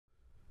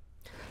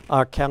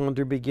Our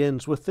calendar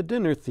begins with the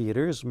dinner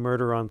theaters,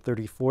 Murder on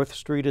 34th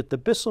Street at the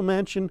Bissell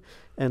Mansion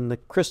and The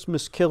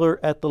Christmas Killer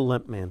at the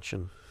Lemp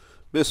Mansion.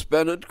 Miss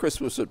Bennet,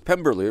 Christmas at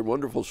Pemberley, a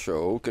wonderful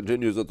show,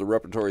 continues at the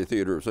Repertory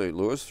Theater of St.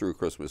 Louis through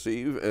Christmas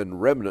Eve,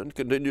 and Remnant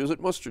continues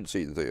at Mustard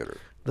Seed Theater.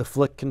 The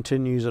Flick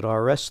continues at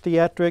RS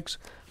Theatrics,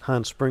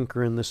 Hans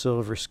Brinker and the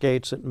Silver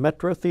Skates at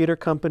Metro Theater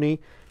Company,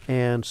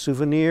 and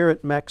Souvenir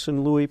at Max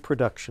and Louis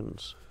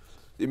Productions.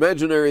 The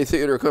Imaginary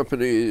Theater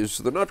Company's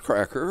The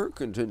Nutcracker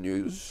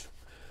continues.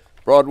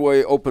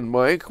 Broadway Open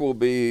Mic will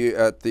be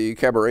at the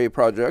Cabaret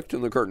Project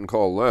in the Curtain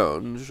Call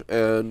Lounge,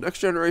 and Next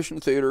Generation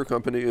Theater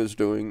Company is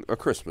doing A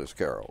Christmas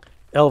Carol.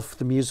 Elf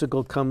the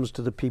Musical comes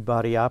to the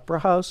Peabody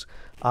Opera House,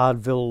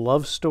 Oddville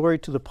Love Story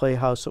to the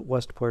Playhouse at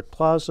Westport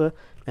Plaza,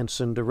 and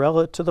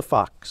Cinderella to the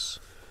Fox.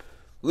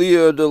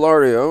 Leah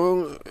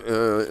Delario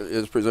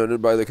is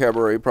presented by the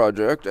Cabaret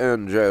Project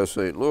and Jazz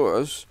St.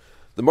 Louis.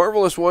 The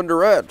Marvelous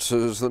Wonderettes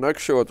is the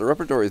next show at the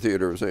Repertory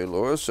Theater of St.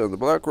 Louis, and the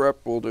Black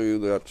Rep will do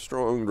that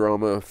strong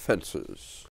drama Fences.